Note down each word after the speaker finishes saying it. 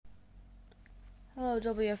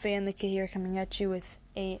Hello, WFA and the Kid here, coming at you with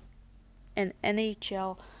an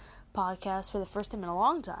NHL podcast for the first time in a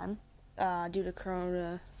long time, due to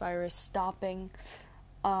coronavirus stopping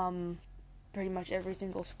pretty much every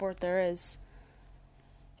single sport there is.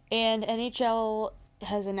 And NHL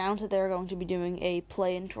has announced that they're going to be doing a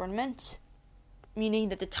play-in tournament, meaning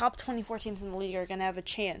that the top 24 teams in the league are going to have a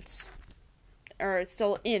chance, or it's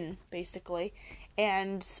still in, basically,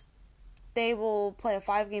 and they will play a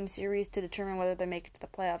 5-game series to determine whether they make it to the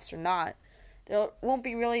playoffs or not. There won't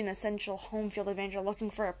be really an essential home field advantage. They're looking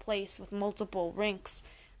for a place with multiple rinks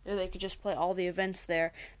where they could just play all the events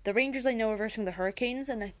there. The Rangers, I know, are versing the Hurricanes,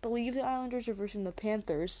 and I believe the Islanders are versing the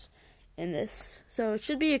Panthers in this. So it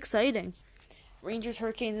should be exciting.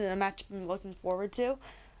 Rangers-Hurricanes is a match I've been looking forward to.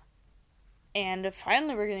 And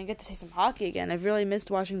finally, we're going to get to see some hockey again. I've really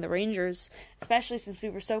missed watching the Rangers, especially since we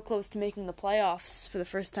were so close to making the playoffs for the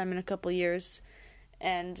first time in a couple years.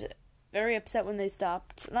 And very upset when they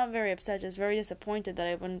stopped. Not very upset, just very disappointed that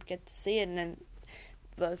I wouldn't get to see it. And then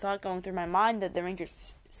the thought going through my mind that the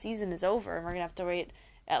Rangers' season is over and we're going to have to wait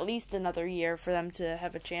at least another year for them to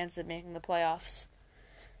have a chance at making the playoffs.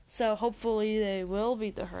 So hopefully they will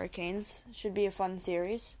beat the Hurricanes. It should be a fun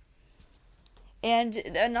series. And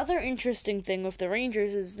another interesting thing with the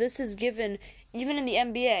Rangers is this has given, even in the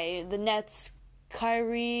NBA, the Nets,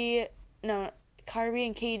 Kyrie and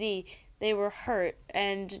KD, they were hurt,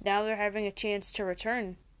 and now they're having a chance to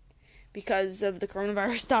return because of the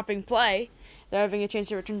coronavirus stopping play. They're having a chance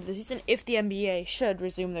to return to the season if the NBA should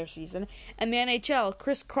resume their season. And the NHL,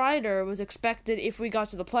 Chris Kreider was expected, if we got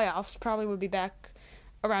to the playoffs, probably would be back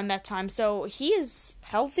around that time. So he is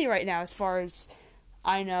healthy right now as far as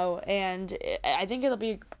I know, and I think it'll be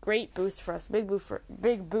a great boost for us, big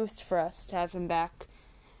boost for us to have him back.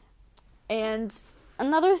 And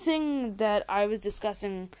another thing that I was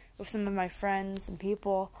discussing with some of my friends and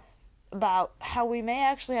people about how we may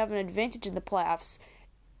actually have an advantage in the playoffs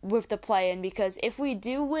with the play-in, because if we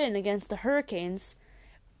do win against the Hurricanes,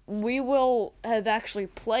 we will have actually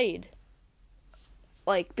played.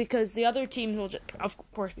 Because the other teams will, of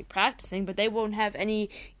course, be practicing, but they won't have any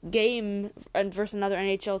game versus another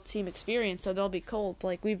NHL team experience, so they'll be cold.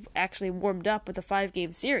 We've actually warmed up with a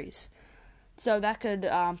 5-game series. So that could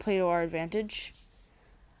play to our advantage.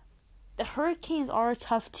 The Hurricanes are a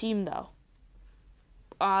tough team, though.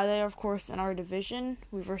 They are, of course, in our division.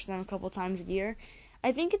 We verse them a couple times a year.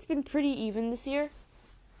 I think it's been pretty even this year.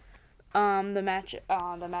 The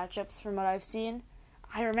matchups from what I've seen.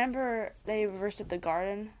 I remember they versed at the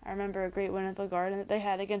Garden. I remember a great win at the Garden that they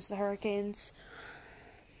had against the Hurricanes.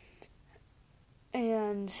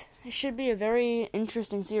 And it should be a very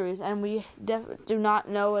interesting series. And we do not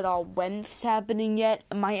know at all when it's happening yet.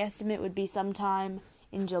 My estimate would be sometime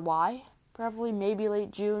in July. Probably, maybe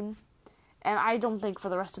late June. And I don't think for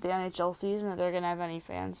the rest of the NHL season that they're going to have any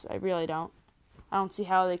fans. I really don't. I don't see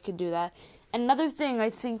how they could do that. Another thing I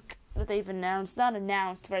think that they've not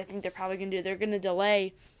announced, but I think they're probably going to do, they're going to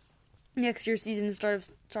delay next year's season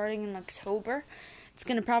starting in October. It's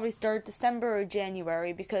going to probably start December or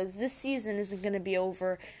January, because this season isn't going to be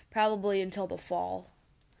over probably until the fall,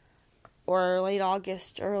 or late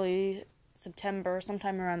August, early September,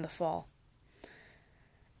 sometime around the fall.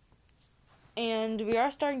 And we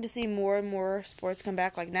are starting to see more and more sports come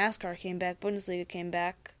back, like NASCAR came back, Bundesliga came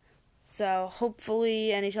back, so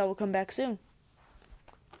hopefully NHL will come back soon.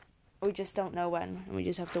 We just don't know when, and we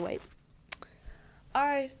just have to wait.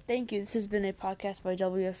 Alright, thank you. This has been a podcast by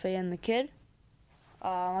WFA and the Kid.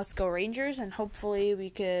 Let's go Rangers, and hopefully we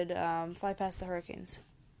could fly past the Hurricanes.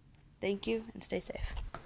 Thank you, and stay safe.